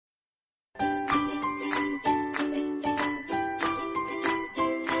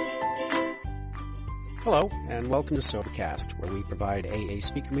Hello, and welcome to Sobercast, where we provide AA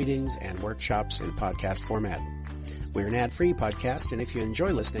speaker meetings and workshops in podcast format. We're an ad-free podcast, and if you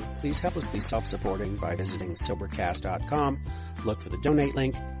enjoy listening, please help us be self-supporting by visiting Sobercast.com, look for the donate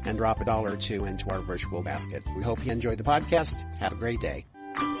link, and drop $1 or $2 into our virtual basket. We hope you enjoy the podcast. Have a great day.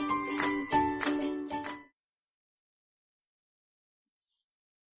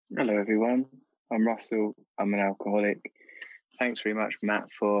 Hello everyone, I'm Russell, I'm an alcoholic. Thanks very much, Matt,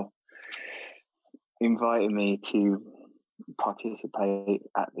 for inviting me to participate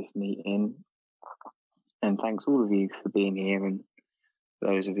at this meeting, and thanks all of you for being here, and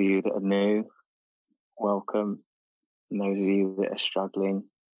those of you that are new, welcome, and those of you that are struggling,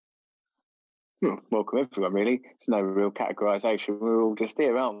 welcome everyone really. There's no real categorisation, we're all just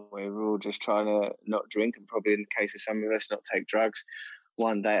here, aren't we? We're all just trying to not drink, and probably in the case of some of us, not take drugs,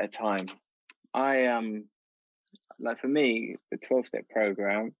 one day at a time. For me, the 12-step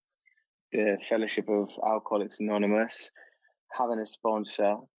program, the Fellowship of Alcoholics Anonymous, having a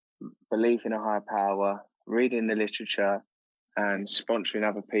sponsor, belief in a higher power, reading the literature, and sponsoring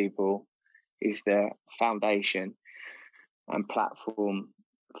other people is the foundation and platform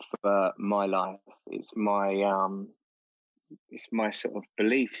for my life. It's my sort of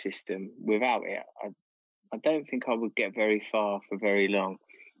belief system. Without it, I don't think I would get very far for very long.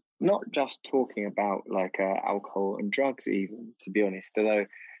 Not just talking about alcohol and drugs, even, to be honest. Although,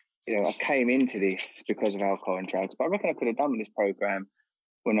 I came into this because of alcohol and drugs, but I reckon I could have done this program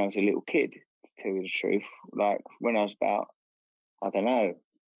when I was a little kid, to tell you the truth. Like when I was about, I don't know,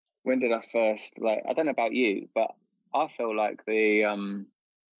 when did I first, I don't know about you, but I feel like the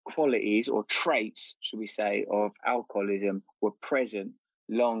qualities or traits, should we say, of alcoholism were present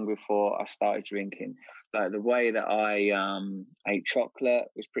long before I started drinking. Like the way that I ate chocolate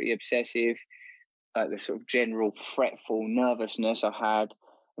was pretty obsessive. Like the sort of general fretful nervousness I had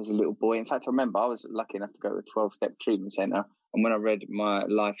as a little boy. In fact, I remember I was lucky enough to go to a 12-step treatment centre. And when I read my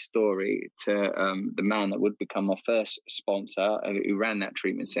life story to the man that would become my first sponsor, who ran that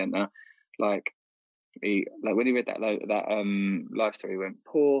treatment centre, when he read that life story, he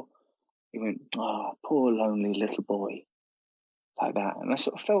went, oh, poor lonely little boy, like that. And I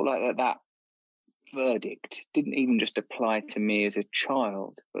sort of felt like that verdict didn't even just apply to me as a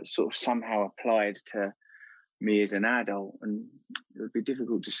child, but sort of somehow applied to me as an adult. And it would be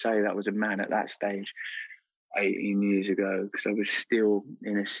difficult to say that was a man at that stage 18 years ago, because I was still,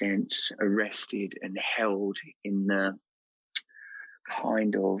 in a sense, arrested and held in the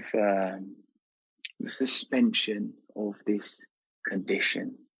kind of suspension of this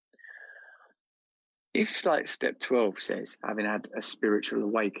condition. If, step 12 says, having had a spiritual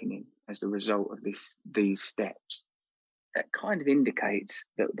awakening as a result of these steps, that kind of indicates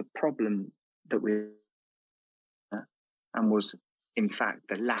that the problem that we and was, in fact,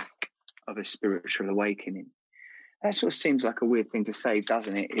 the lack of a spiritual awakening. That sort of seems like a weird thing to say,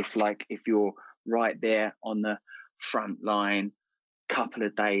 doesn't it? If you're right there on the front line, couple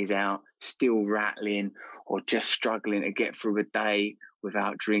of days out, still rattling or just struggling to get through a day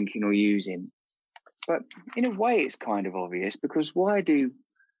without drinking or using. But in a way, it's kind of obvious, because what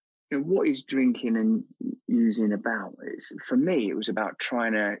is drinking and using about? For me, it was about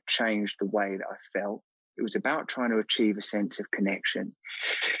trying to change the way that I felt. It was about trying to achieve a sense of connection.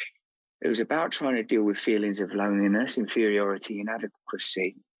 It was about trying to deal with feelings of loneliness, inferiority,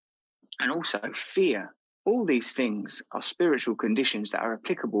 inadequacy, and also fear. All these things are spiritual conditions that are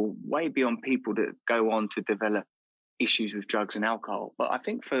applicable way beyond people that go on to develop issues with drugs and alcohol. But I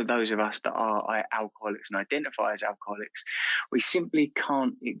think for those of us that are alcoholics and identify as alcoholics, we simply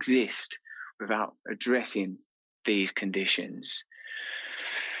can't exist without addressing these conditions.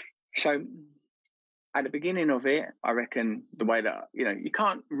 So at the beginning of it, I reckon the way that, you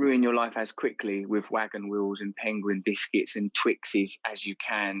can't ruin your life as quickly with wagon wheels and penguin biscuits and Twixes as you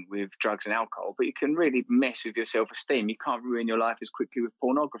can with drugs and alcohol, but you can really mess with your self-esteem. You can't ruin your life as quickly with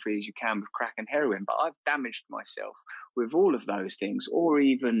pornography as you can with crack and heroin. But I've damaged myself with all of those things, or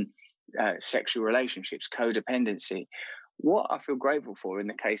even sexual relationships, codependency. What I feel grateful for in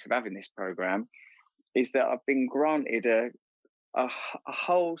the case of having this program is that I've been granted a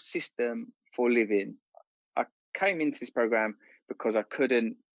whole system for living. I came into this program because I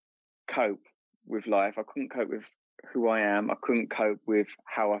couldn't cope with life. I couldn't cope with who I am. I couldn't cope with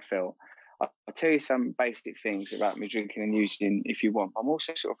how I felt. I'll tell you some basic things about me drinking and using if you want. I'm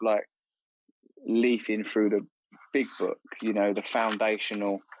also sort of leafing through the big book, the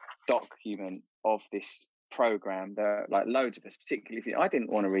foundational document of this program. There are loads of us, particularly if I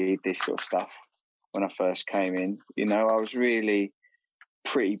didn't want to read this sort of stuff when I first came in. I was really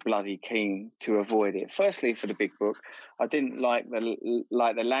pretty bloody keen to avoid it. Firstly, for the big book, I didn't like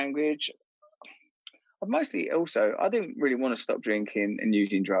the language. mostly also, I didn't really want to stop drinking and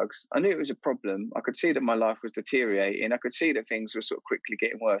using drugs. I knew it was a problem. I could see that my life was deteriorating. I could see that things were sort of quickly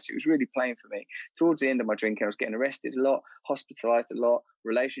getting worse. It was really plain for me. Towards the end of my drinking, I was getting arrested a lot, hospitalized a lot.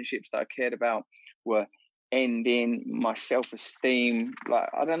 Relationships that I cared about were ending. My self-esteem, like,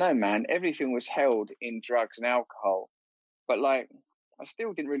 I don't know, man, everything was held in drugs and alcohol. But like, I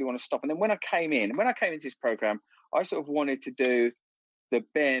still didn't really want to stop. And then when I came into this program, I sort of wanted to do the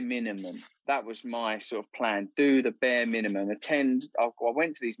bare minimum. That was my sort of plan. Do the bare minimum. I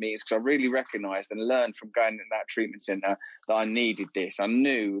went to these meetings because I really recognised and learned from going to that treatment centre that I needed this. I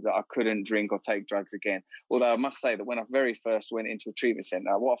knew that I couldn't drink or take drugs again. Although I must say that when I very first went into a treatment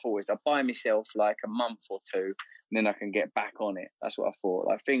centre, what I thought was I'd buy myself like a month or two and then I can get back on it. That's what I thought.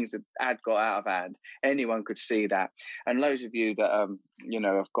 Like, things that had got out of hand. Anyone could see that. And loads of you that,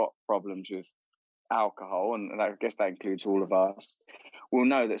 have got problems with alcohol, and I guess that includes all of us, will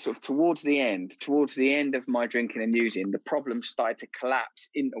know that sort of towards the end of my drinking and using, the problems started to collapse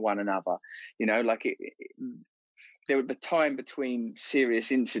into one another. The time between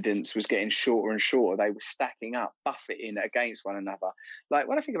serious incidents was getting shorter and shorter. They were stacking up, buffeting against one another. Like,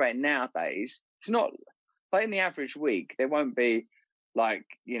 when I think about it nowadays, it's not like, in the average week, there won't be like,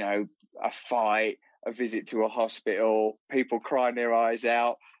 a fight, a visit to a hospital, people crying their eyes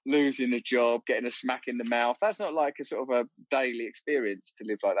out, losing a job, getting a smack in the mouth. That's not like a sort of a daily experience to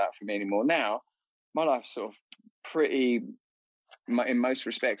live like that for me anymore. Now, my life's sort of pretty, in most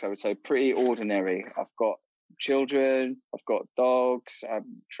respects, I would say pretty ordinary. I've got children, I've got dogs,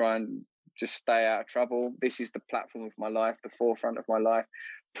 I'm trying to just stay out of trouble. This is the platform of my life, the forefront of my life: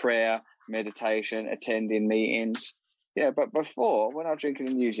 prayer, meditation, attending meetings. Yeah, but before, when I was drinking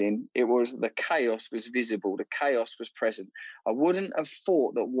and using, it was the chaos was visible, the chaos was present. I wouldn't have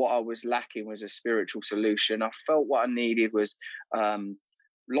thought that what I was lacking was a spiritual solution. I felt what I needed was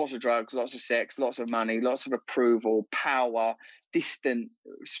lots of drugs, lots of sex, lots of money, lots of approval, power, distance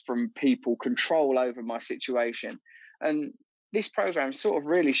from people, control over my situation. And this program sort of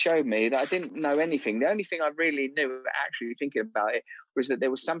really showed me that I didn't know anything. The only thing I really knew, actually thinking about it, was that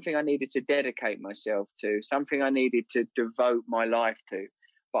there was something I needed to dedicate myself to, something I needed to devote my life to.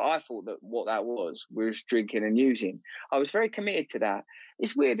 But I thought that what that was drinking and using. I was very committed to that.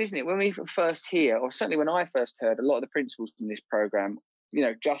 It's weird, isn't it? When we first hear, or certainly when I first heard a lot of the principles in this program,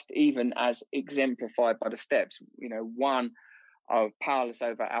 just even as exemplified by the steps, one, I was powerless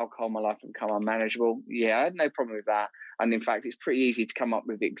over alcohol, my life had become unmanageable. Yeah, I had no problem with that. And in fact, it's pretty easy to come up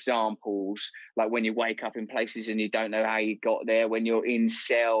with examples, like when you wake up in places and you don't know how you got there, when you're in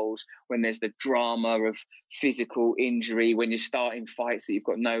cells, when there's the drama of physical injury, when you're starting fights that you've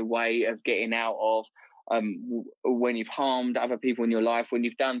got no way of getting out of, when you've harmed other people in your life, when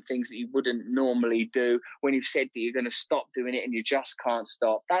you've done things that you wouldn't normally do, when you've said that you're going to stop doing it and you just can't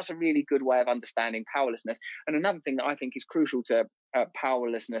stop. That's a really good way of understanding powerlessness. And another thing that I think is crucial to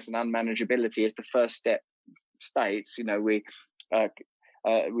powerlessness and unmanageability is the first step states, we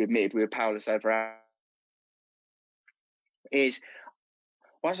admitted we were powerless over our, is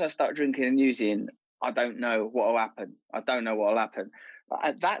once I start drinking and using, I don't know what will happen.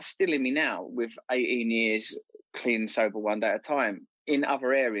 That's still in me now with 18 years clean and sober one day at a time in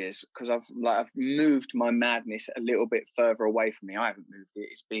other areas, because I've moved my madness a little bit further away from me. I haven't moved it.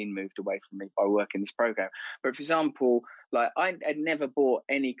 It's been moved away from me by working this program. But for example, I had never bought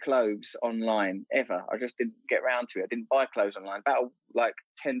any clothes online ever. I just didn't get around to it. I didn't buy clothes online. About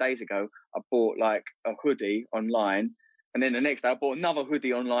 10 days ago, I bought a hoodie online. And then the next day I bought another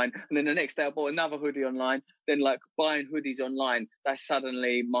hoodie online. And then the next day I bought another hoodie online. Then buying hoodies online, that's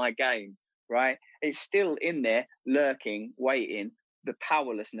suddenly my game, right? It's still in there, lurking, waiting, the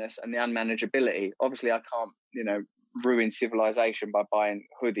powerlessness and the unmanageability. Obviously, I can't, ruin civilization by buying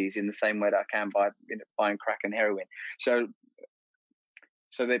hoodies in the same way that I can by buying crack and heroin. So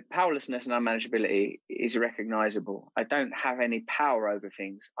the powerlessness and unmanageability is recognizable. I don't have any power over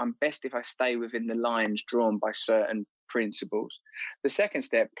things. I'm best if I stay within the lines drawn by certain principles. The second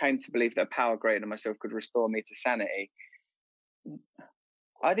step came to believe that a power greater than myself could restore me to sanity.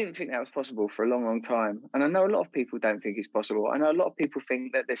 I didn't think that was possible for a long, long time. And I know a lot of people don't think it's possible. I know a lot of people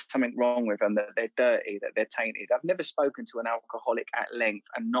think that there's something wrong with them, that they're dirty, that they're tainted. I've never spoken to an alcoholic at length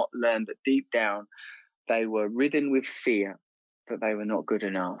and not learned that deep down they were ridden with fear that they were not good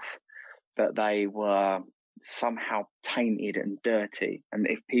enough, that they were somehow tainted and dirty. And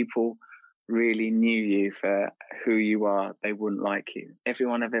if people really knew you for who you are, they wouldn't like you.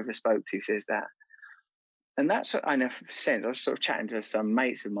 Everyone I've ever spoke to says that. And that's, in a sense, I was sort of chatting to some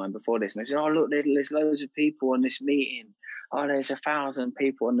mates of mine before this, and they said, oh, look, there's loads of people on this meeting. Oh, there's 1,000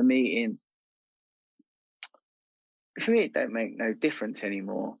 people on the meeting. For me, it don't make no difference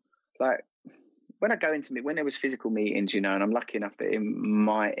anymore. when I go into when there was physical meetings, and I'm lucky enough that in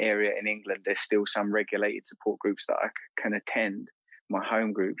my area in England, there's still some regulated support groups that I can attend, my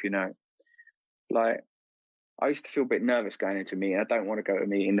home group, like I used to feel a bit nervous going into a meeting. I don't want to go to a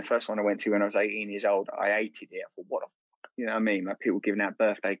meeting. The first one I went to when I was 18 years old, I hated it. I thought, what you know what I mean? Like people giving out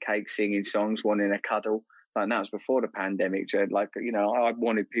birthday cakes, singing songs, wanting a cuddle. Like that was before the pandemic. So like, I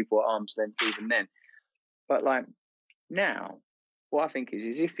wanted people at arm's length even then. But like now, what I think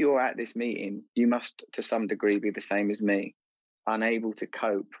is if you're at this meeting, you must to some degree be the same as me, unable to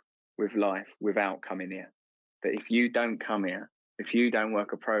cope with life without coming here. That if you don't come here, if you don't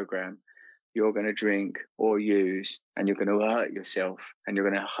work a program, you're going to drink or use, and you're going to hurt yourself, and you're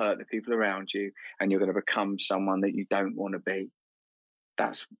going to hurt the people around you, and you're going to become someone that you don't want to be.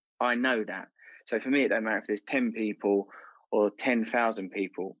 I know that. So for me, it don't matter if there's 10 people or 10,000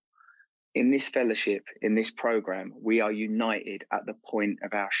 people. In this fellowship, in this program, we are united at the point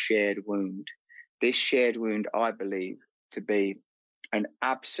of our shared wound. This shared wound, I believe, to be an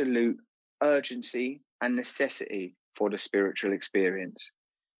absolute urgency and necessity for the spiritual experience.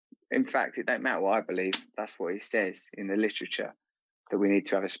 In fact, it don't matter what I believe. That's what it says in the literature, that we need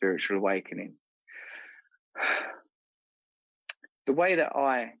to have a spiritual awakening. The way that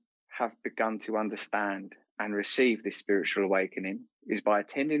I have begun to understand and receive this spiritual awakening is by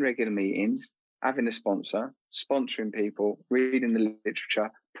attending regular meetings, having a sponsor, sponsoring people, reading the literature,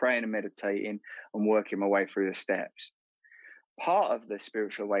 praying and meditating, and working my way through the steps. Part of the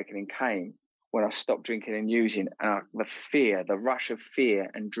spiritual awakening came when I stopped drinking and using, and the rush of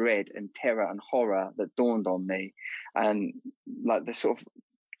fear and dread and terror and horror that dawned on me, and like the sort of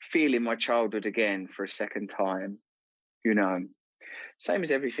feeling my childhood again for a second time, Same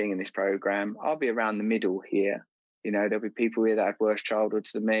as everything in this program, I'll be around the middle here. There'll be people here that had worse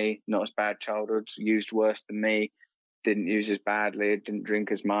childhoods than me, not as bad childhoods, used worse than me, didn't use as badly, didn't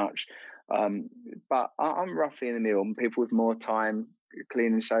drink as much. But I'm roughly in the middle. People with more time,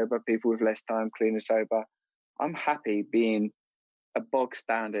 clean and sober, people with less time, clean and sober. I'm happy being a bog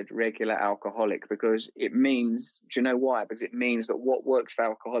standard regular alcoholic, because it means, do you know why? Because it means that what works for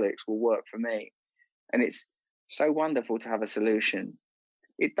alcoholics will work for me. And it's so wonderful to have a solution.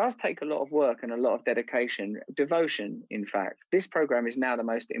 It does take a lot of work and a lot of dedication, devotion, in fact. This program is now the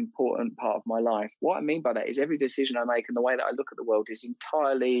most important part of my life. What I mean by that is every decision I make and the way that I look at the world is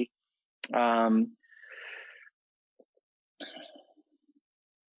entirely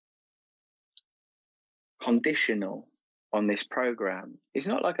conditional on this program. It's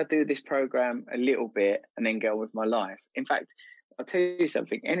not like I do this program a little bit and then go on with my life. In fact, I'll tell you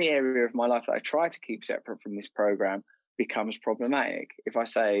something, any area of my life that I try to keep separate from this program becomes problematic. If I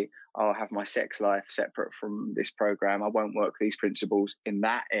say, I'll have my sex life separate from this program, I won't work these principles in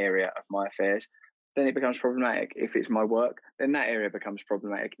that area of my affairs, then it becomes problematic. If it's my work, then that area becomes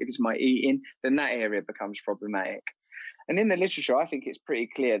problematic. If it's my eating, then that area becomes problematic. And in the literature, I think it's pretty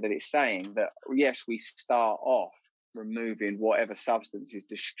clear that it's saying that, yes, we start off removing whatever substance is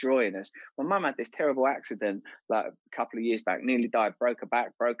destroying us. My mum had this terrible accident like a couple of years back, nearly died, broke her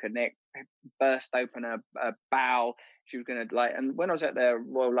back, broke her neck, burst open her bowel. She was going to and when I was at the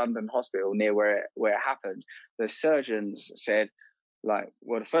Royal London Hospital near where it happened, the surgeons said, well,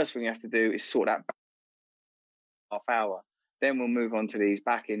 the first thing you have to do is sort that half hour. Then we'll move on to these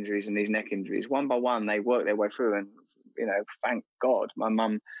back injuries and these neck injuries. One by one, they work their way through, and thank God, my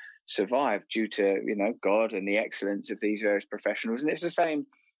mum survived due to God and the excellence of these various professionals. And it's the same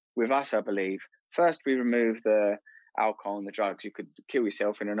with us, I believe. First, we remove the alcohol and the drugs. You could kill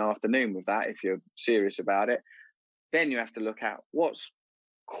yourself in an afternoon with that if you're serious about it. Then you have to look at what's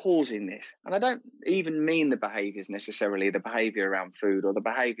causing this. And I don't even mean the behaviors necessarily, the behavior around food or the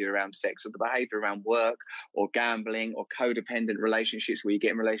behavior around sex or the behavior around work or gambling or codependent relationships where you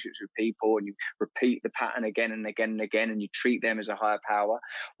get in relationships with people and you repeat the pattern again and again and again and you treat them as a higher power.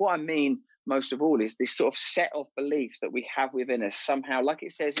 What I mean most of all is this sort of set of beliefs that we have within us somehow, like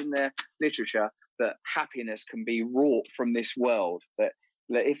it says in the literature, that happiness can be wrought from this world, that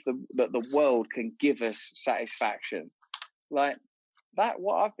if the world can give us satisfaction. Like that,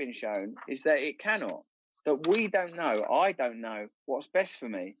 what I've been shown is that it cannot, that we don't know. I don't know what's best for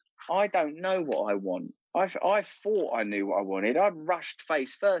me. I don't know what I want. I thought I knew what I wanted. I'd rushed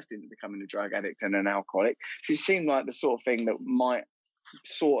face first into becoming a drug addict and an alcoholic. It seemed like the sort of thing that might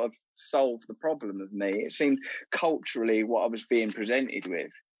sort of solve the problem of me. It seemed culturally what I was being presented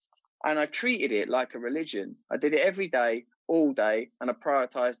with. And I treated it like a religion. I did it every day, all day, and I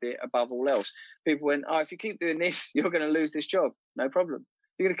prioritized it above all else. People went, if you keep doing this, you're going to lose this job. No problem.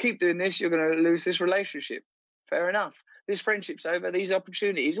 You're going to keep doing this, you're going to lose this relationship. Fair enough. This friendship's over, these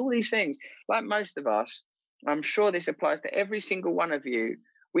opportunities, all these things. Like most of us, I'm sure this applies to every single one of you.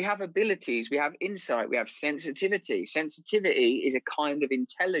 We have abilities, we have insight, we have sensitivity. Sensitivity is a kind of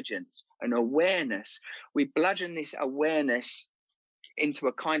intelligence, an awareness. We bludgeon this awareness into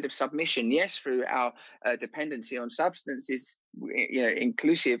a kind of submission, yes, through our dependency on substances,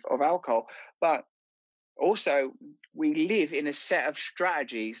 inclusive of alcohol, but also we live in a set of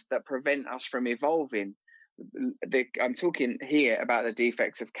strategies that prevent us from evolving. I'm talking here about the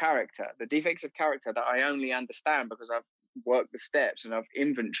defects of character that I only understand because I've worked the steps and I've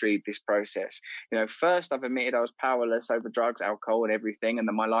inventoried this process. First I've admitted I was powerless over drugs, alcohol and everything, and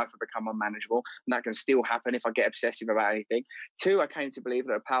then my life would become unmanageable, and that can still happen if I get obsessive about anything. 2, I came to believe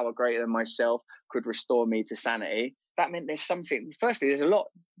that a power greater than myself could restore me to sanity. That meant there's something, firstly, there's a lot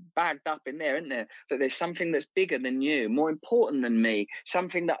bagged up in there, isn't there? That there's something that's bigger than you, more important than me,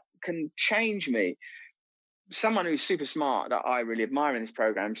 something that can change me. Someone who's super smart that I really admire in this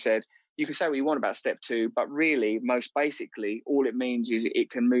program said, you can say what you want about step 2, but really, most basically, all it means is it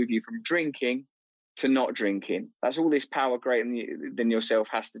can move you from drinking to not drinking. That's all this power greater than yourself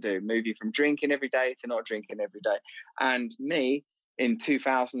has to do. Move you from drinking every day to not drinking every day. And me, in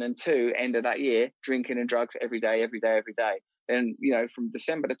 2002, end of that year, drinking and drugs every day. And, from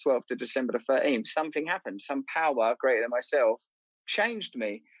December the 12th to December the 13th, something happened. Some power greater than myself changed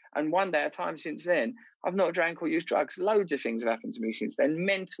me. And one day at a time since then, I've not drank or used drugs. Loads of things have happened to me since then.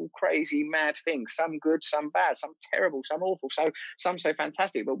 Mental, crazy, mad things. Some good, some bad, some terrible, some awful, some so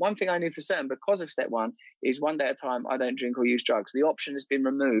fantastic. But one thing I knew for certain because of step 1 is one day at a time, I don't drink or use drugs. The option has been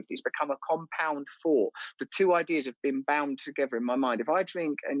removed. It's become a compound 4. The 2 ideas have been bound together in my mind. If I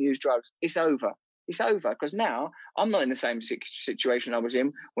drink and use drugs, it's over. It's over because now I'm not in the same situation I was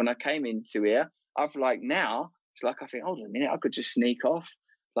in when I came into here. Now, it's like I think, hold on a minute, I could just sneak off.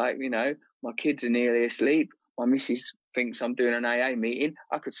 My kids are nearly asleep. My missus thinks I'm doing an AA meeting.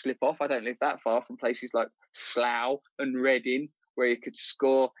 I could slip off. I don't live that far from places like Slough and Reading, where you could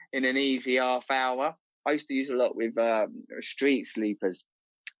score in an easy half hour. I used to use a lot with street sleepers.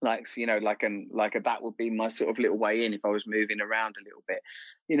 That would be my sort of little way in if I was moving around a little bit,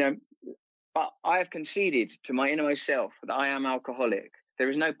 But I have conceded to my innermost self that I am alcoholic. There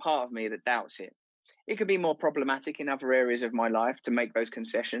is no part of me that doubts it. It could be more problematic in other areas of my life to make those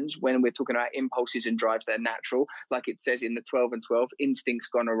concessions when we're talking about impulses and drives that are natural, like it says in the 12 and 12, instincts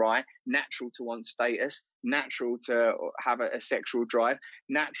gone awry, natural to want status, natural to have a sexual drive,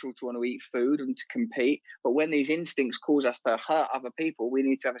 natural to want to eat food and to compete. But when these instincts cause us to hurt other people, we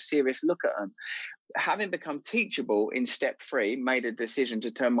need to have a serious look at them. Having become teachable in step 3, made a decision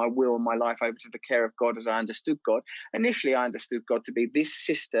to turn my will and my life over to the care of God as I understood God. Initially, I understood God to be this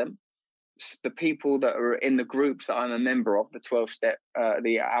system, the people that are in the groups that I'm a member of, the 12-step,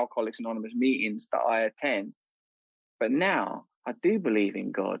 the Alcoholics Anonymous meetings that I attend. But now I do believe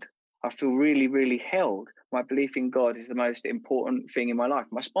in God. I feel really, really held. My belief in God is the most important thing in my life.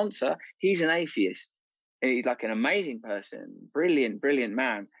 My sponsor, he's an atheist. He's like an amazing person, brilliant, brilliant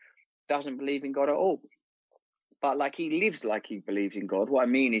man. Doesn't believe in God at all. But he lives like he believes in God. What I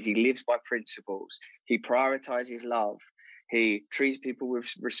mean is he lives by principles. He prioritizes love. He treats people with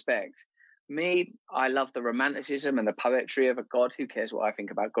respect. Me, I love the romanticism and the poetry of a God. Who cares what I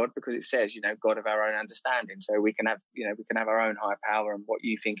think about God? Because it says, God of our own understanding. So we can have our own high power, and what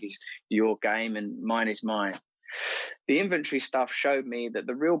you think is your game and mine is mine. The inventory stuff showed me that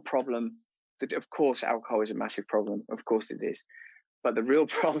the real problem, that of course alcohol is a massive problem. Of course it is. But the real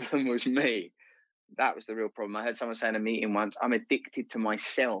problem was me. That was the real problem. I heard someone say in a meeting once, I'm addicted to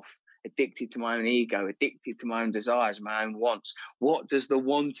myself. Addicted to my own ego, addicted to my own desires, my own wants. What does the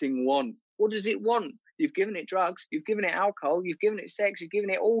wanting want? What does it want? You've given it drugs, you've given it alcohol, you've given it sex, you've given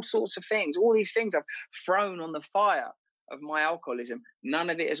it all sorts of things. All these things I've thrown on the fire of my alcoholism. None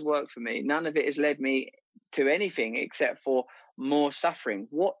of it has worked for me. None of it has led me to anything except for more suffering.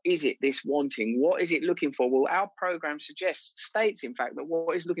 What is it, this wanting? What is it looking for? Well, our program states, in fact, that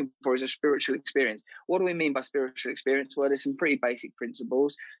what it's looking for is a spiritual experience. What do we mean by spiritual experience? Well, there's some pretty basic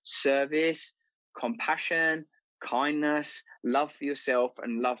principles: service, compassion, kindness, love for yourself,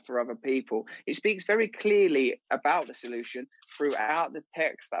 and love for other people. It speaks very clearly about the solution throughout the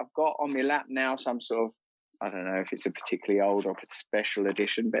text that I've got on my lap now. Some sort of, I don't know if it's a particularly old or a special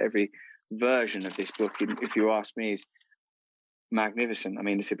edition, but every version of this book, if you ask me, is magnificent. I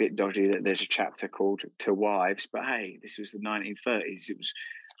mean, it's a bit dodgy that there's a chapter called To Wives, but hey, this was the 1930s. It was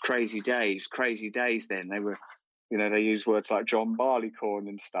crazy days then. They were, they used words like John Barleycorn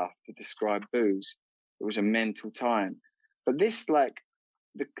and stuff to describe booze. It was a mental time. But this,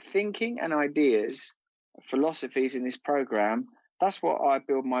 the thinking and ideas, philosophies in this program, that's what I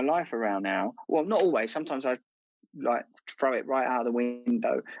build my life around now. Well, not always. Sometimes I throw it right out of the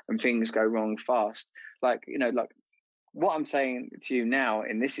window and things go wrong fast. what I'm saying to you now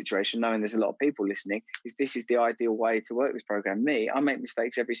in this situation, knowing there's a lot of people listening, is this is the ideal way to work this program. I make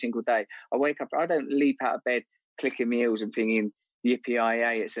mistakes every single day. I wake up, I don't leap out of bed, clicking my heels and thinking,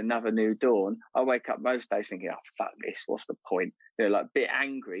 yippee-yi-yay, it's another new dawn. I wake up most days thinking, oh, fuck this, what's the point? Like a bit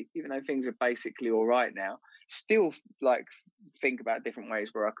angry, even though things are basically all right now. Still, like, think about different ways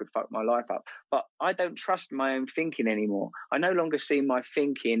where I could fuck my life up. But I don't trust my own thinking anymore. I no longer see my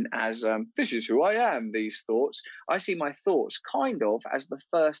thinking as, this is who I am, these thoughts. I see my thoughts kind of as the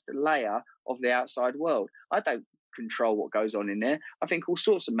first layer of the outside world. I don't control what goes on in there. I think all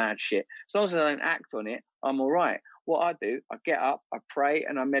sorts of mad shit. As long as I don't act on it, I'm all right. What I do, I get up, I pray,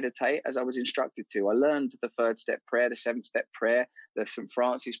 and I meditate as I was instructed to. I learned the 3rd step prayer, the 7th step prayer, the St.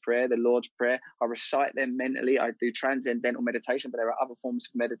 Francis prayer, the Lord's Prayer. I recite them mentally. I do transcendental meditation, but there are other forms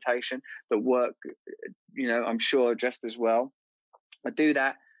of meditation that work, I'm sure just as well. I do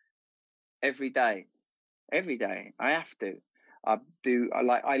that every day. Every day. I have to. I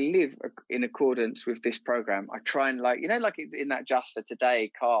live in accordance with this program. I try and in that Just for Today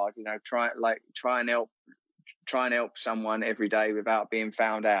card, try and help someone every day without being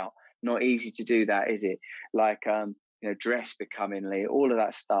found out. Not easy to do that, is it? Dress becomingly, all of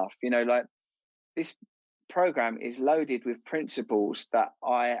that stuff. This program is loaded with principles that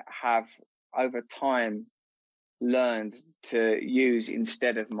I have over time learned to use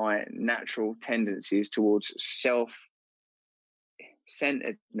instead of my natural tendencies towards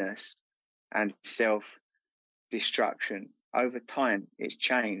self-centeredness and self-destruction. Over time, it's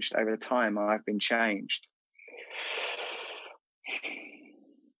changed. Over time, I've been changed.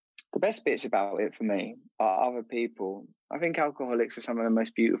 The best bits about it for me are other people. I think alcoholics are some of the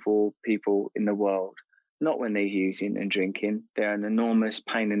most beautiful people in the world. Not when they're using and drinking. They're an enormous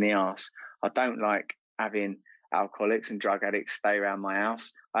pain in the ass. I don't like having alcoholics and drug addicts stay around my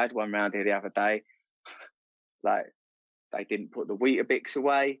house. I had one round here the other day. They didn't put the Weetabix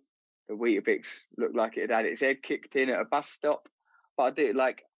away. The Weetabix looked like it had its head kicked in at a bus stop. But I do,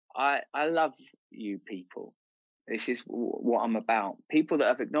 I love you people. This is what I'm about. People that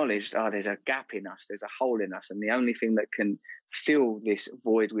have acknowledged, there's a gap in us, there's a hole in us, and the only thing that can fill this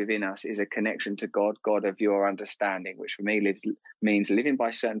void within us is a connection to God, God of your understanding, which for me means living by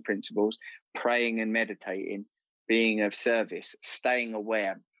certain principles, praying and meditating, being of service, staying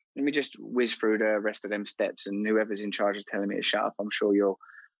aware. Let me just whiz through the rest of them steps, and whoever's in charge of telling me to shut up, I'm sure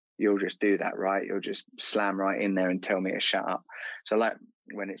you'll just do that, right? You'll just slam right in there and tell me to shut up. So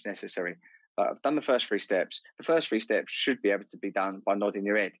when it's necessary. I've done the first 3 steps. The first 3 steps should be able to be done by nodding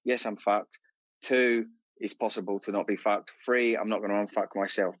your head. Yes, I'm fucked. 2, it's possible to not be fucked. 3, I'm not going to unfuck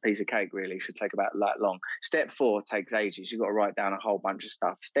myself. Piece of cake, really. Should take about that long. Step 4 takes ages. You've got to write down a whole bunch of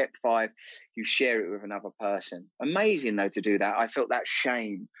stuff. Step 5, you share it with another person. Amazing, though, to do that. I felt that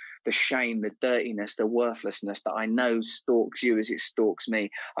shame, the dirtiness, the worthlessness that I know stalks you as it stalks me.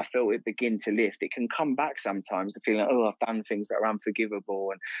 I felt it begin to lift. It can come back sometimes, the feeling, I've done things that are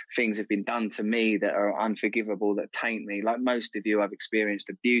unforgivable and things have been done to me that are unforgivable, that taint me. Like most of you, I've experienced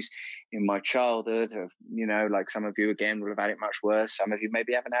abuse in my childhood. Like some of you, again, will have had it much worse. Some of you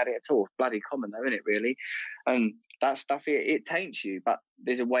maybe haven't had it at all. Bloody common, though, isn't it, really? That stuff, it taints you, but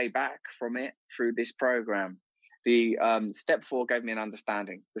there's a way back from it through this program. The step 4 gave me an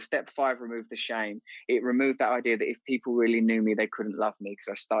understanding. The step 5 removed the shame. It removed that idea that if people really knew me, they couldn't love me, because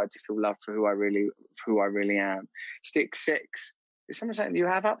I started to feel love for who I really am. Step 6 is someone saying you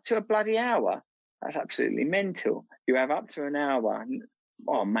have up to a bloody hour. That's absolutely mental. You have up to an hour.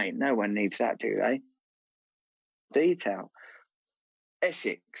 Oh, mate, no one needs that, do they? Detail.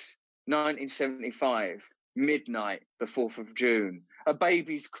 Essex, 1975, midnight, the 4th of June. A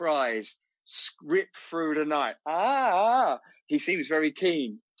baby's cries rip through the night. He seems very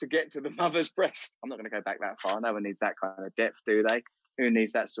keen to get to the mother's breast. I'm not going to go back that far. No one needs that kind of depth, do they? Who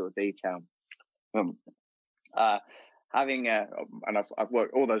needs that sort of detail? And I've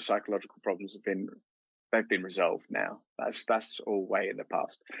worked, all those psychological problems they've been resolved now. That's all way in the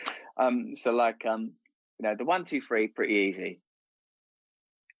past. The 1, 2, 3, pretty easy.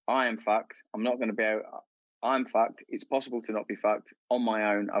 I am fucked. I'm not going to be able. I'm fucked. It's possible to not be fucked. On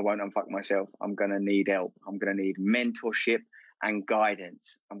my own, I won't unfuck myself. I'm going to need help. I'm going to need mentorship and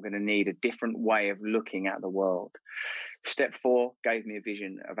guidance. I'm going to need a different way of looking at the world. Step 4 gave me a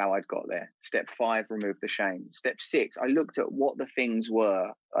vision of how I'd got there. Step 5 removed the shame. Step 6, I looked at what the things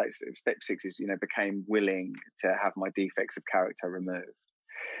were. Step 6 is, became willing to have my defects of character removed.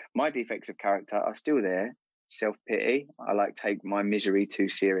 My defects of character are still there. Self-pity. I take my misery too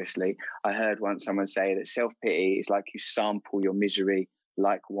seriously. I heard once someone say that self-pity is like you sample your misery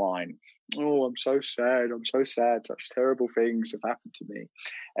like wine. Oh, I'm so sad. I'm so sad. Such terrible things have happened to me.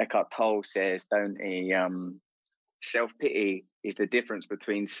 Eckhart Tolle says, don't he? Self-pity is the difference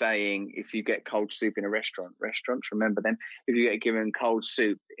between saying, if you get cold soup in a restaurants, remember them? If you get given cold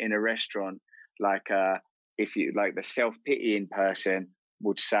soup in a restaurant, if you like, the self-pitying person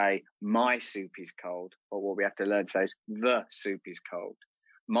would say, my soup is cold. But what we have to learn to say is, the soup is cold.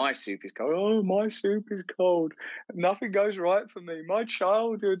 My soup is cold. Oh, my soup is cold. Nothing goes right for me. My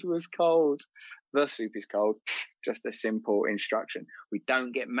childhood was cold. The soup is cold. Just a simple instruction. We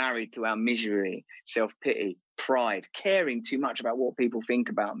don't get married to our misery, self-pity, pride, caring too much about what people think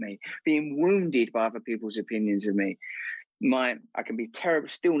about me, being wounded by other people's opinions of me. I can be terrible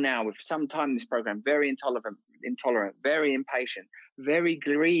still now with some time in this program, very intolerant, very impatient, very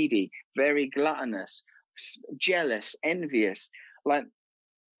greedy, very gluttonous, jealous, envious. Like,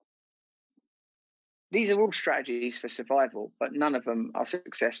 these are all strategies for survival, but none of them are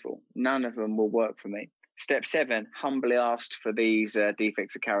successful. None of them will work for me. Step 7, humbly asked for these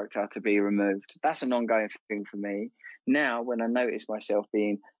defects of character to be removed. That's an ongoing thing for me. Now, when I notice myself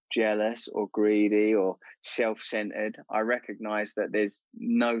being jealous or greedy or self-centered, I recognize that there's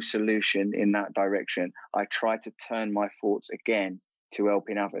no solution in that direction. I try to turn my thoughts again to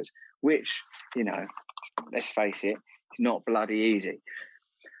helping others, which, let's face it, is not bloody easy.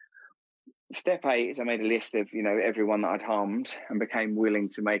 Step 8 is I made a list of, everyone that I'd harmed and became willing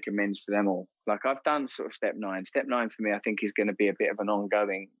to make amends to them all. Like, I've done sort of step 9. Step 9 for me, I think, is going to be a bit of an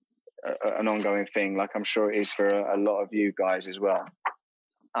ongoing thing. Like, I'm sure it is for a lot of you guys as well.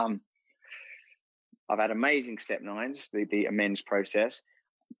 I've had amazing step 9s, the amends process.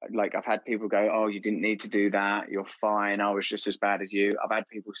 Like, I've had people go, oh, you didn't need to do that. You're fine. I was just as bad as you. I've had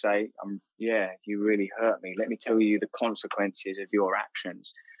people say, yeah, you really hurt me. Let me tell you the consequences of your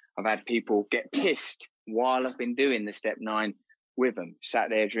actions. I've had people get pissed while I've been doing the step 9 with them, sat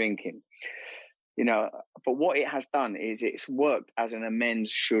there drinking, but what it has done is it's worked as an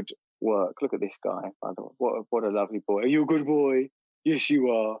amends should work. Look at this guy, by the way. What a lovely boy. Are you a good boy? Yes, you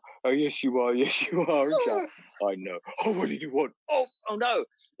are. Oh, yes, you are. Yes, you are. I know. Oh, what did you want? Oh no.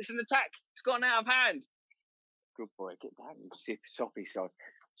 It's an attack. It's gone out of hand. Good boy. Get down, you soppy sod.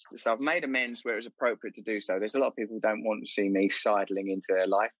 So I've made amends where it was appropriate to do so. There's a lot of people who don't want to see me sidling into their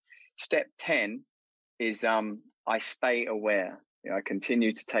life. Step 10 is I stay aware. I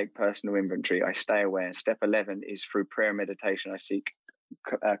continue to take personal inventory. I stay aware. Step 11 is through prayer and meditation. I seek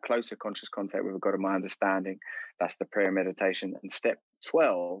closer conscious contact with a God of my understanding. That's the prayer and meditation. And step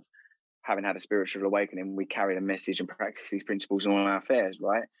 12, having had a spiritual awakening, we carry the message and practice these principles in all our affairs,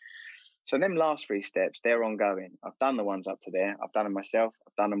 right? So them last 3 steps, they're ongoing. I've done the ones up to there. I've done them myself.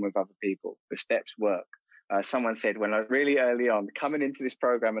 I've done them with other people. The steps work. Someone said when I was really early on, coming into this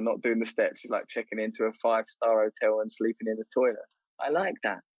program and not doing the steps is like checking into a 5-star hotel and sleeping in the toilet. I like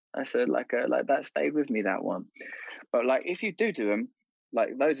that. I said like that stayed with me, that one. But like, if you do them,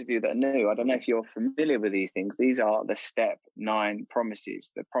 like those of you that are new, I don't know if you're familiar with these things. These are the step 9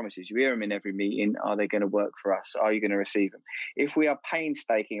 promises. The promises, you hear them in every meeting. Are they going to work for us? Are you going to receive them? If we are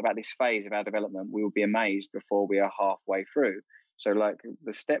painstaking about this phase of our development, we will be amazed before we are halfway through. So like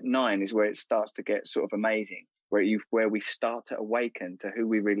the step 9 is where it starts to get sort of amazing, where we start to awaken to who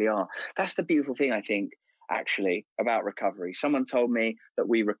we really are. That's the beautiful thing, I think, actually, about recovery. Someone told me that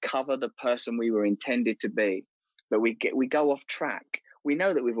we recover the person we were intended to be, that we go off track. We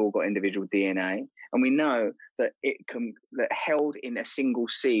know that we've all got individual DNA, and we know that that held in a single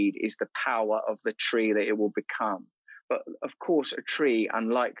seed is the power of the tree that it will become. But of course, a tree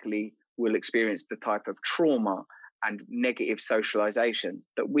unlikely will experience the type of trauma and negative socialization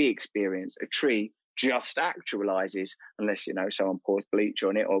that we experience. A tree just actualizes, unless, someone pours bleach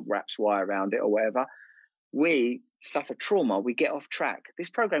on it or wraps wire around it or whatever. We suffer trauma, we get off track.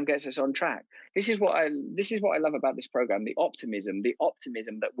 This program gets us on track. This is what I love about this program, the optimism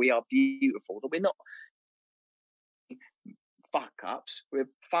that we are beautiful, that we're not fuck ups, we're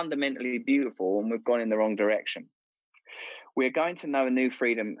fundamentally beautiful, and we've gone in the wrong direction. We're going to know a new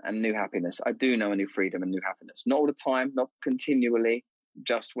freedom and new happiness. I do know a new freedom and new happiness. Not all the time, not continually,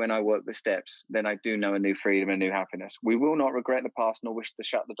 just when I work the steps, then I do know a new freedom and new happiness. We will not regret the past nor wish to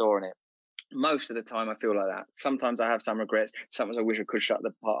shut the door on it. Most of the time I feel like that. Sometimes I have some regrets. Sometimes I wish I could shut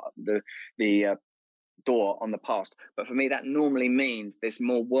the door on the past. But for me, that normally means there's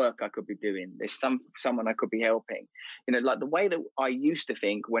more work I could be doing. There's someone I could be helping. Like the way that I used to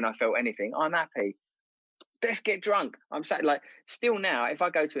think when I felt anything, I'm happy. Let's get drunk. I'm saying, like, still now, if I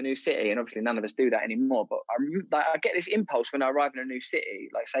go to a new city, and obviously none of us do that anymore, but I get this impulse when I arrive in a new city,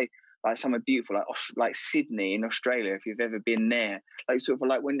 like say, like somewhere beautiful, like Sydney in Australia, if you've ever been there, like sort of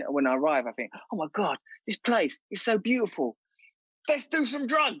like when I arrive, I think, oh my God, this place is so beautiful. Let's do some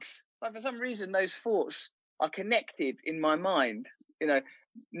drugs. Like, for some reason, those thoughts are connected in my mind.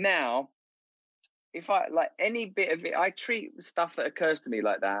 Now if I like any bit of it, I treat stuff that occurs to me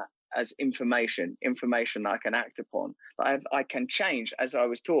like that as information that I can act upon. I can change, as I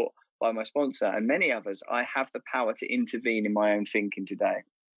was taught by my sponsor and many others. I have the power to intervene in my own thinking today.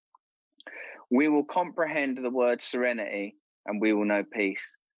 We will comprehend the word serenity and we will know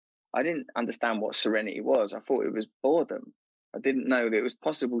peace. I didn't understand what serenity was. I thought it was boredom. I didn't know that it was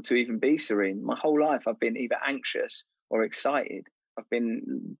possible to even be serene. My whole life, I've been either anxious or excited. I've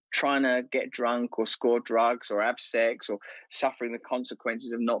been trying to get drunk or score drugs or have sex or suffering the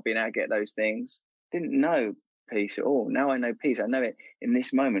consequences of not being able to get those things. Didn't know peace at all. Now I know peace. I know it in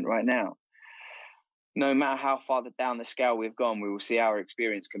this moment right now. No matter how far down the scale we've gone, we will see our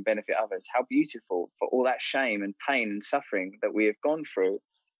experience can benefit others. How beautiful for all that shame and pain and suffering that we have gone through.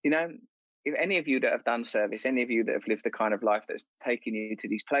 You know, if any of you that have done service, any of you that have lived the kind of life that's taken you to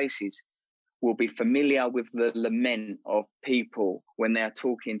these places, will be familiar with the lament of people when they're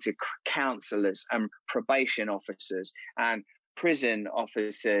talking to counsellors and probation officers and prison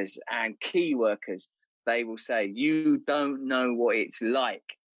officers and key workers. They will say, you don't know what it's like.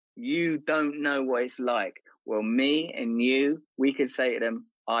 You don't know what it's like. Well, me and you, we could say to them,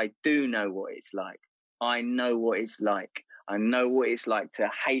 I do know what it's like. I know what it's like. I know what it's like to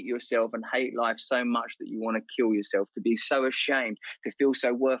hate yourself and hate life so much that you want to kill yourself, to be so ashamed, to feel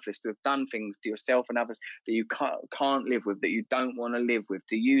so worthless, to have done things to yourself and others that you can't live with, that you don't want to live with,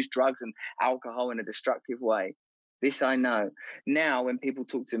 to use drugs and alcohol in a destructive way. This I know. Now, when people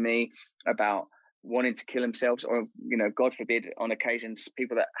talk to me about wanting to kill themselves, or, you know, God forbid, on occasions,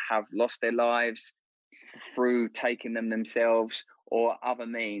 people that have lost their lives through taking them themselves or other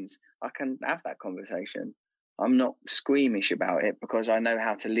means, I can have that conversation. I'm not squeamish about it because I know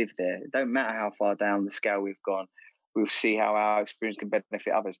how to live there. It don't matter how far down the scale we've gone. We'll see how our experience can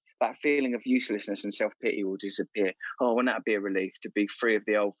benefit others. That feeling of uselessness and self-pity will disappear. Oh, wouldn't that be a relief to be free of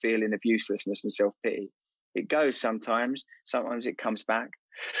the old feeling of uselessness and self-pity? It goes sometimes. Sometimes it comes back.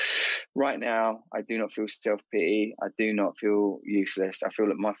 Right now, I do not feel self-pity. I do not feel useless. I feel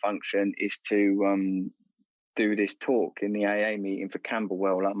that my function is to do this talk in the AA meeting for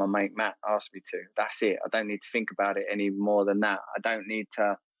Camberwell, like my mate Matt asked me to. That's it. I don't need to think about it any more than that. I don't need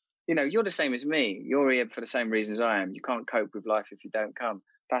to, you know, you're the same as me. You're here for the same reasons I am. You can't cope with life if you don't come.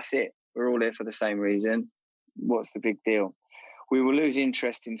 That's it. We're all here for the same reason. What's the big deal? We will lose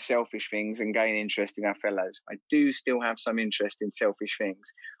interest in selfish things and gain interest in our fellows. I do still have some interest in selfish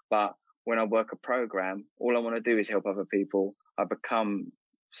things, but when I work a program, all I want to do is help other people. I become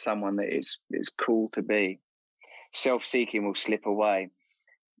someone that is cool to be. Self-seeking will slip away.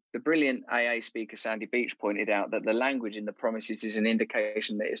 The brilliant AA speaker Sandy Beach pointed out that the language in the promises is an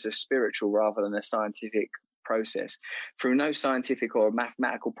indication that it's a spiritual rather than a scientific process. Through no scientific or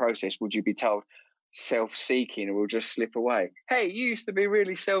mathematical process would you be told self-seeking will just slip away. Hey, you used to be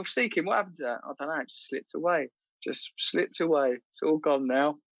really self-seeking. What happened to that? I don't know. It just slipped away. Just slipped away. It's all gone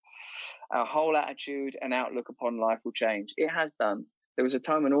now. Our whole attitude and outlook upon life will change. It has done. There was a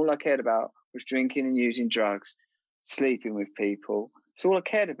time when all I cared about was drinking and using drugs, sleeping with people. It's all I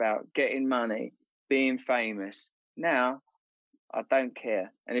cared about, getting money, being famous. Now, I don't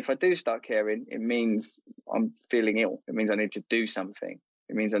care. And if I do start caring, it means I'm feeling ill. It means I need to do something.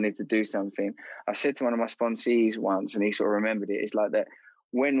 It means I need to do something. I said to one of my sponsees once, and he sort of remembered it, it's like that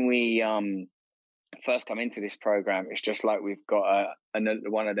when we first come into this program, it's just like we've got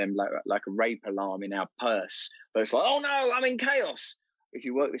one of them, like a rape alarm in our purse. But it's like, oh no, I'm in chaos. If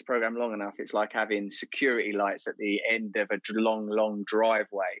you work this program long enough, it's like having security lights at the end of a long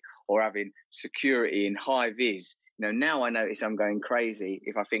driveway, or having security in high vis. You know, now I notice I'm going crazy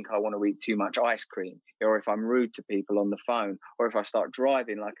if I think I want to eat too much ice cream, or if I'm rude to people on the phone, or if I start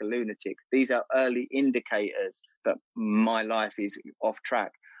driving like a lunatic. These are early indicators that my life is off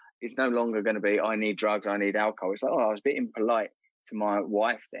track. It's no longer going to be, I need drugs, I need alcohol. It's like, oh, I was a bit impolite to my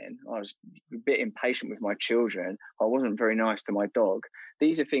wife then. I was a bit impatient with my children. I wasn't very nice to my dog.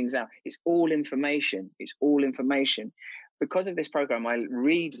 These are things out. It's all information. It's all information. Because of this program, I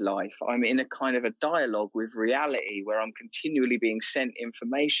read life. I'm in a kind of a dialogue with reality where I'm continually being sent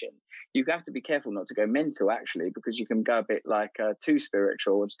information. You have to be careful not to go mental, actually, because you can go a bit like too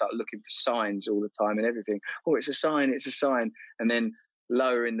spiritual and start looking for signs all the time and everything. Oh, it's a sign, it's a sign. And then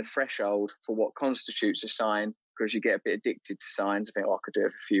lowering the threshold for what constitutes a sign, because you get a bit addicted to signs. I think, oh, I could do a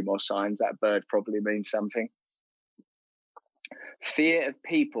few more signs. That bird probably means something. Fear of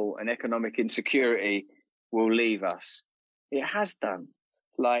people and economic insecurity will leave us. It has done.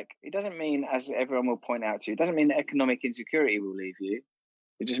 Like, it doesn't mean, as everyone will point out to you, it doesn't mean that economic insecurity will leave you.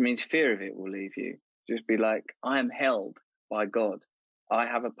 It just means fear of it will leave you. Just be like, I am held by God. I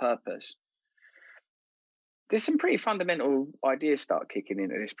have a purpose. There's some pretty fundamental ideas start kicking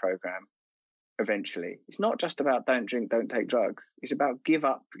into this program. eventually. It's not just about don't drink, don't take drugs. It's about give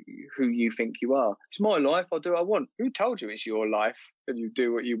up who you think you are. It's my life, I'll do what I want. Who told you it's your life and you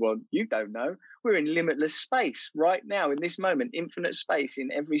do what you want? You don't know. We're in limitless space right now, in this moment, infinite space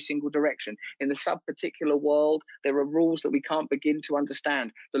in every single direction. In the sub-particular world, there are rules that we can't begin to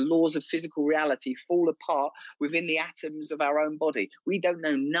understand. The laws of physical reality fall apart within the atoms of our own body. We don't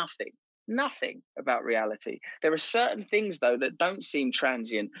know nothing about reality. There are certain things, though, that don't seem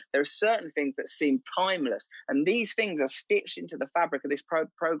transient. There are certain things that seem timeless. And these things are stitched into the fabric of this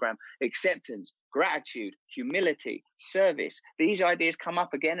program. Acceptance, gratitude, humility, service. These ideas come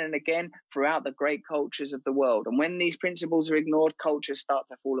up again and again throughout the great cultures of the world. And when these principles are ignored, cultures start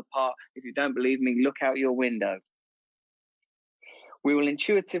to fall apart. If you don't believe me, look out your window. We will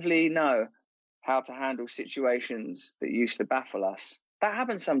intuitively know how to handle situations that used to baffle us. That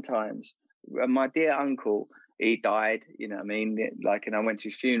happens sometimes. My dear uncle, he died, you know what I mean? Like, and I went to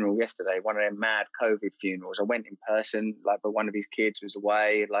his funeral yesterday, one of them mad COVID funerals. I went in person, like, but one of his kids was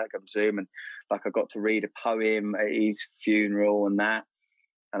away, like on Zoom, and like I got to read a poem at his funeral and that.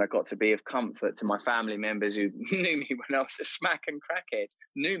 And I got to be of comfort to my family members who knew me when I was a smack and crackhead,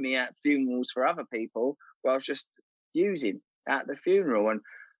 knew me at funerals for other people where I was just using at the funeral. And,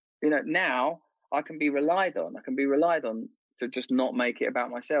 you know, now I can be relied on. I can be relied on to just not make it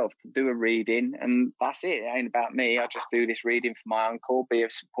about myself, to do a reading, and that's it. It ain't about me. I just do this reading for my uncle, be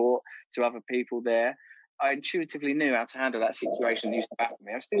of support to other people there. I intuitively knew how to handle that situation that used to baffle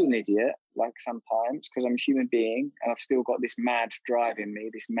me. I'm still an idiot, like sometimes, because I'm a human being, and I've still got this mad drive in me,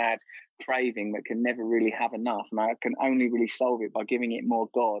 this mad craving that can never really have enough. And I can only really solve it by giving it more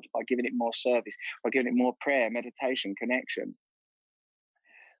God, by giving it more service, by giving it more prayer, meditation, connection.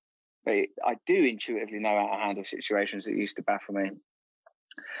 But I do intuitively know how to handle situations that used to baffle me.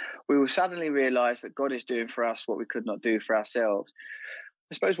 We will suddenly realize that God is doing for us what we could not do for ourselves.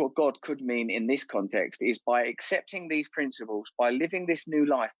 I suppose what God could mean in this context is by accepting these principles, by living this new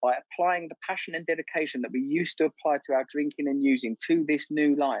life, by applying the passion and dedication that we used to apply to our drinking and using to this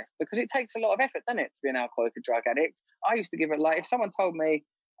new life. Because it takes a lot of effort, doesn't it, to be an alcoholic and drug addict? I used to give it, like, if someone told me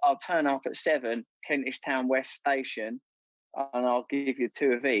I'll turn up at 7, Kentish Town West Station, and I'll give you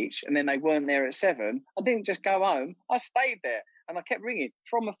 2 of each, and then they weren't there at 7, I didn't just go home. I stayed there, and I kept ringing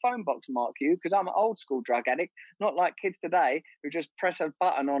from a phone box, mark you, because I'm an old school drug addict, not like kids today who just press a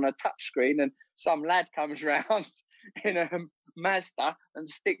button on a touch screen and some lad comes round in a Mazda and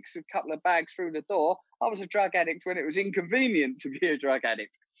sticks a couple of bags through the door. I was a drug addict when it was inconvenient to be a drug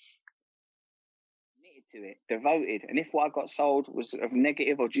addict. Committed to it, devoted, and if what I got sold was of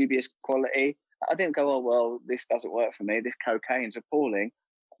negative or dubious quality, I didn't go, oh, well, this doesn't work for me. This cocaine's appalling.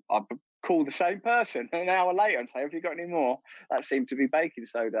 I'd call the same person an hour later and say, have you got any more? That seemed to be baking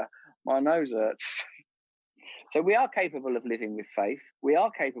soda. My nose hurts. So we are capable of living with faith. We are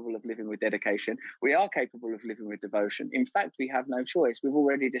capable of living with dedication. We are capable of living with devotion. In fact, we have no choice. We've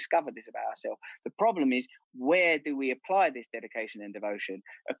already discovered this about ourselves. The problem is, where do we apply this dedication and devotion?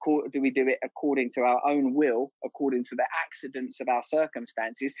 Do we do it according to our own will, according to the accidents of our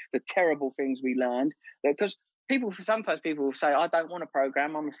circumstances, the terrible things we learned? Because sometimes people will say, I don't want a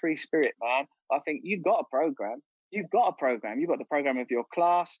program. I'm a free spirit, man. I think you've got a program. You've got a program. You've got the program of your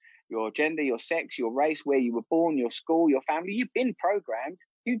class, your gender, your sex, your race, where you were born, your school, your family. You've been programmed.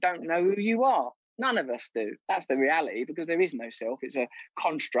 You don't know who you are. None of us do. That's the reality, because there is no self. It's a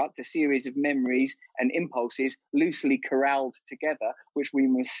construct, a series of memories and impulses loosely corralled together, which we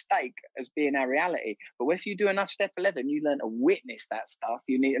mistake as being our reality. But if you do enough step 11, you learn to witness that stuff.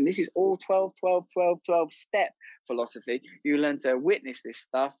 And this is all 12 step philosophy. You learn to witness this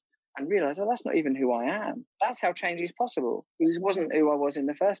stuff and realize, oh, that's not even who I am. That's how change is possible. Because it wasn't who I was in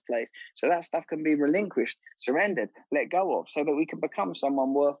the first place. So that stuff can be relinquished, surrendered, let go of, so that we can become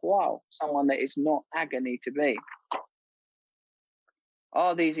someone worthwhile, someone that is not agony to be.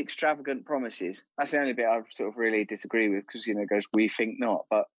 Are these extravagant promises? That's the only bit I sort of really disagree with, because, it goes, we think not,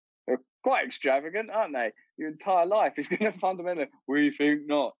 but they're quite extravagant, aren't they? Your entire life is going to fundamentally, we think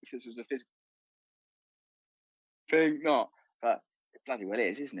not. If this was a physical, think not. But it bloody well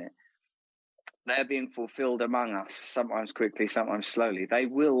is, isn't it? They're being fulfilled among us, sometimes quickly, sometimes slowly. They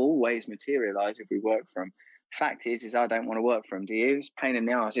will always materialize if we work for them. Fact is I don't want to work for them. Do you? It's a pain in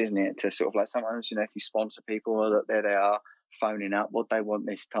the ass, isn't it? To sort of like, sometimes, if you sponsor people, that there they are phoning up what they want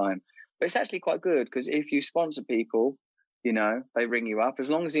this time. But it's actually quite good, because if you sponsor people, they ring you up. As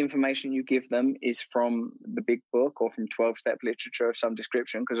long as the information you give them is from the big book or from 12-step literature of some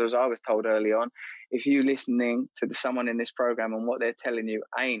description, because as I was told early on, if you're listening to someone in this program and what they're telling you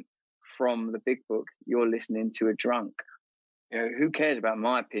ain't from the big book, you're listening to a drunk. Who cares about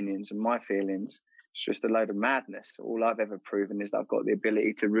my opinions and my feelings? It's just a load of madness. All I've ever proven is that I've got the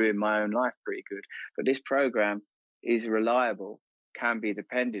ability to ruin my own life pretty good. But this program is reliable, can be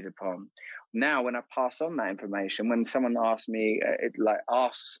depended upon. Now, when I pass on that information, when someone asks me,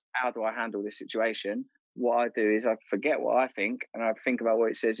 asks, how do I handle this situation? What I do is I forget what I think and I think about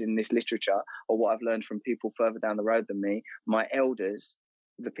what it says in this literature or what I've learned from people further down the road than me, my elders,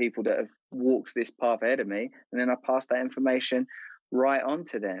 the people that have walked this path ahead of me, and then I pass that information right on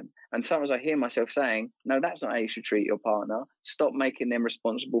to them. And sometimes I hear myself saying, no, that's not how you should treat your partner. Stop making them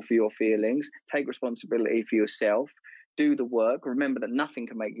responsible for your feelings. Take responsibility for yourself. Do the work. Remember that nothing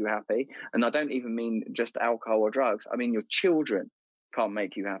can make you happy. And I don't even mean just alcohol or drugs. I mean your children can't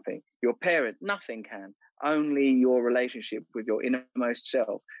make you happy. Your parent, nothing can. Only your relationship with your innermost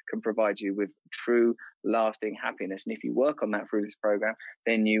self can provide you with true, lasting happiness. And if you work on that through this program,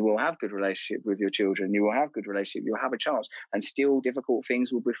 then you will have good relationship with your children. You will have good relationship. You'll have a chance. And still difficult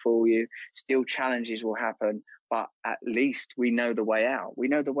things will befall you. Still challenges will happen. But at least we know the way out. We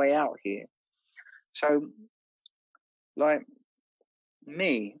know the way out here. So, like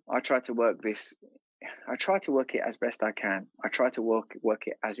me, I try to work it as best I can. I try to work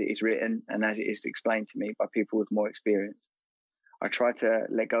it as it is written and as it is explained to me by people with more experience. I try to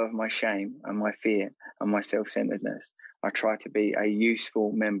let go of my shame and my fear and my self-centeredness. I try to be a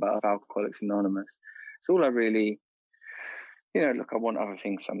useful member of Alcoholics Anonymous. It's all I really, look, I want other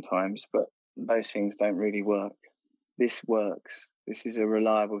things sometimes, but those things don't really work. This works. This is a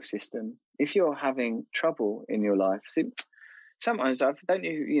reliable system. If you're having trouble in your life, sometimes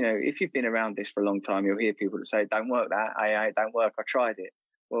if you've been around this for a long time, you'll hear people that say, don't work that, AA, don't work, I tried it.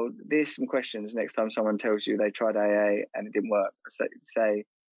 Well, there's some questions next time someone tells you they tried AA and it didn't work. Say,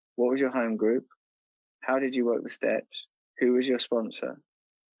 what was your home group? How did you work the steps? Who was your sponsor?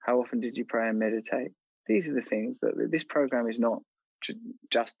 How often did you pray and meditate? These are the things that this program is not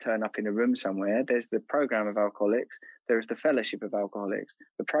just turn up in a room somewhere. There's the program of alcoholics. There is the fellowship of alcoholics.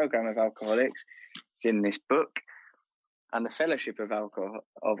 The program of alcoholics is in this book. And the fellowship of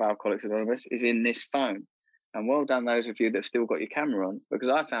Alcoholics Anonymous is in this phone. And well done those of you that have still got your camera on, because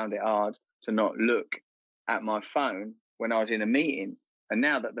I found it hard to not look at my phone when I was in a meeting. And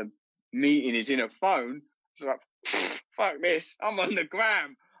now that the meeting is in a phone, it's like, fuck this, I'm on the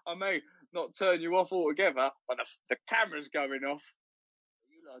gram. I may not turn you off altogether, but the camera's going off.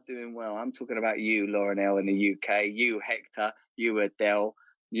 You are doing well. I'm talking about you, Lauren L. in the UK, you, Hector, you, Adele,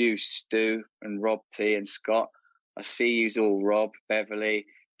 you, Stu, and Rob T. and Scott. I see you's all Rob, Beverly,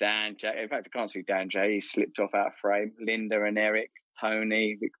 Dan, J. In fact, I can't see Dan J. He slipped off out of frame. Linda and Eric,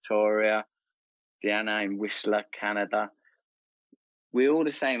 Tony, Victoria, Diana in Whistler, Canada. We're all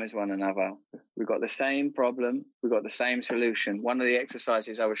the same as one another. We've got the same problem. We've got the same solution. One of the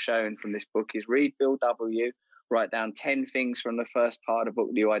exercises I was shown from this book is read Bill W., write down 10 things from the first part of the book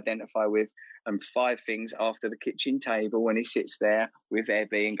that you identify with, and 5 things after the kitchen table when he sits there with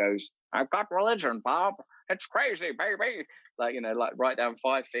Ebby and goes, I've got religion, Bob. It's crazy, baby. Write down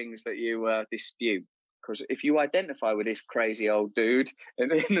 5 things that you dispute. Because if you identify with this crazy old dude in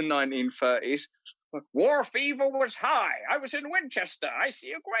the 1930s, war fever was high. I was in Winchester. I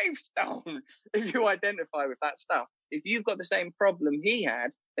see a gravestone. If you identify with that stuff, if you've got the same problem he had,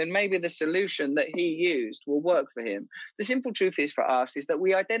 then maybe the solution that he used will work for him. The simple truth is for us is that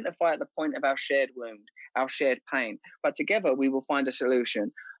we identify at the point of our shared wound, our shared pain. But together we will find a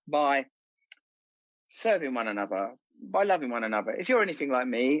solution by serving one another, by loving one another. If you're anything like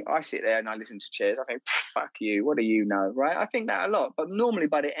me, I sit there and I listen to chairs. I think, fuck you, what do you know, right? I think that a lot. But normally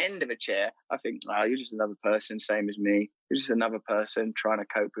by the end of a chair, I think, oh, you're just another person, same as me. You're just another person trying to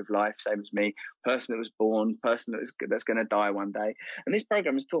cope with life, same as me. Person that was born, person that's going to die one day. And this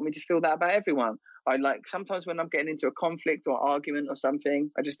program has taught me to feel that about everyone. Sometimes when I'm getting into a conflict or argument or something,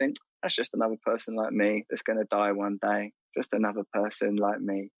 I just think, that's just another person like me that's going to die one day. Just another person like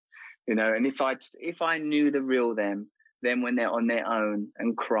me. And if I knew the real them, then when they're on their own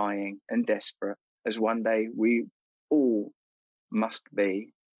and crying and desperate, as one day we all must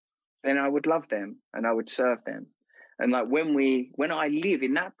be, then I would love them and I would serve them. And when I live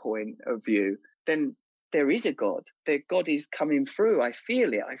in that point of view, then there is a God. God is coming through. I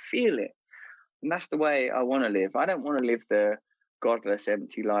feel it. And that's the way I want to live. I don't want to live the godless,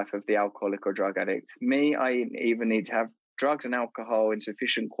 empty life of the alcoholic or drug addict. Me, I even need to have drugs and alcohol in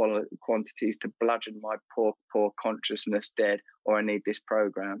sufficient quantities to bludgeon my poor consciousness dead, or I need this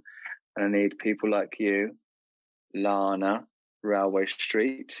program. And I need people like you, Lana, Railway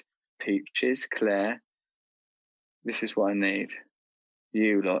Street, Peaches, Claire. This is what I need.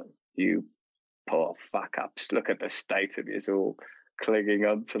 You lot, you poor fuck-ups. Look at the state of you all clinging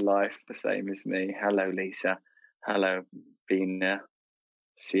on to life the same as me. Hello, Lisa. Hello, Bina.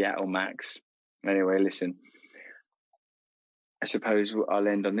 Seattle Max. Anyway, listen, I suppose I'll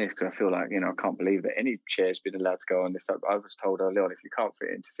end on this because I feel like, I can't believe that any chair's been allowed to go on this. I was told early on, if you can't fit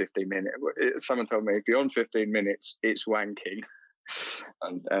into 15 minutes, someone told me if you're on 15 minutes, it's wanking.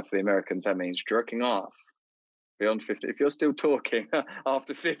 And for the Americans, that means jerking off. Beyond 50, if you're still talking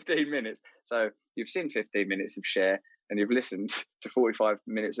after 15 minutes. So you've seen 15 minutes of share and you've listened to 45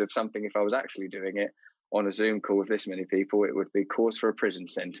 minutes of something. If I was actually doing it on a Zoom call with this many people, it would be cause for a prison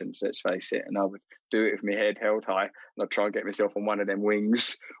sentence, let's face it. And I would do it with my head held high, and I'd try and get myself on one of them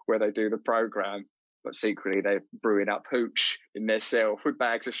wings where they do the program, but secretly they're brewing up hooch in their cell with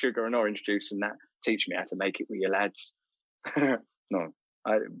bags of sugar and orange juice, and that teach me how to make it with your lads. No,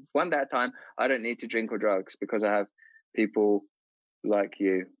 one day at a time. I don't need to drink or drugs because I have people like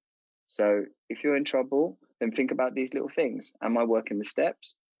you. So if you're in trouble, then think about these little things. Am I working the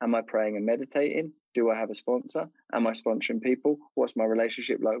steps? Am I praying and meditating? Do I have a sponsor? Am I sponsoring people? What's my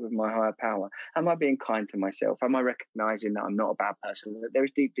relationship like with my higher power? Am I being kind to myself? Am I recognizing that I'm not a bad person? That there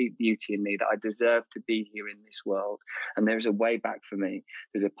is deep, deep beauty in me, that I deserve to be here in this world. And there's a way back for me.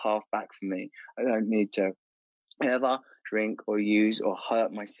 There's a path back for me. I don't need to ever drink or use or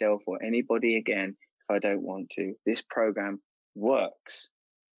hurt myself or anybody again if I don't want to. This program works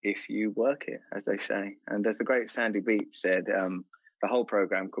if you work it, as they say. And as the great Sandy Beach said, the whole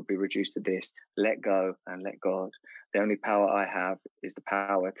program could be reduced to this: let go and let God. The only power I have is the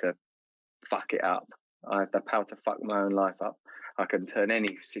power to fuck it up. I have the power to fuck my own life up. I can turn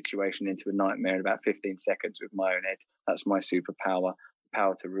any situation into a nightmare in about 15 seconds with my own head. That's my superpower, the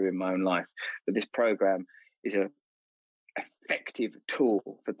power to ruin my own life. But this program is a effective tool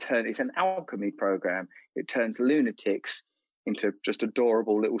for it's an alchemy program. It turns lunatics into just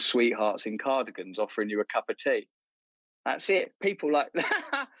adorable little sweethearts in cardigans offering you a cup of tea. That's it. People like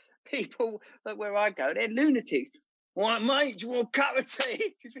that, people like where I go, they're lunatics. Why, mate, you want a cup of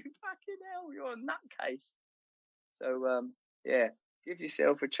tea? Fucking hell, you're a nutcase. So, yeah, give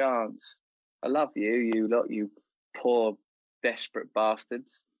yourself a chance. I love you, you lot, you poor, desperate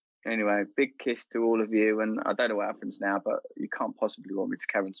bastards. Anyway, big kiss to all of you. And I don't know what happens now, but you can't possibly want me to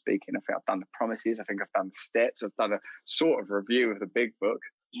carry on speaking. I think I've done the promises. I think I've done the steps. I've done a sort of review of the big book.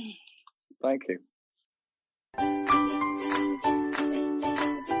 Thank you.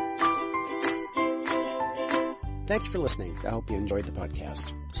 Thanks for listening. I hope you enjoyed the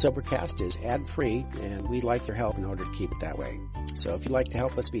podcast. Sobercast is ad-free, and we'd like your help in order to keep it that way. So if you'd like to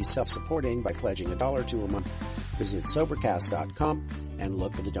help us be self-supporting by pledging $1 to a month, visit Sobercast.com and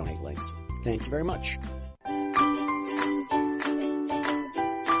look for the donate links. Thank you very much.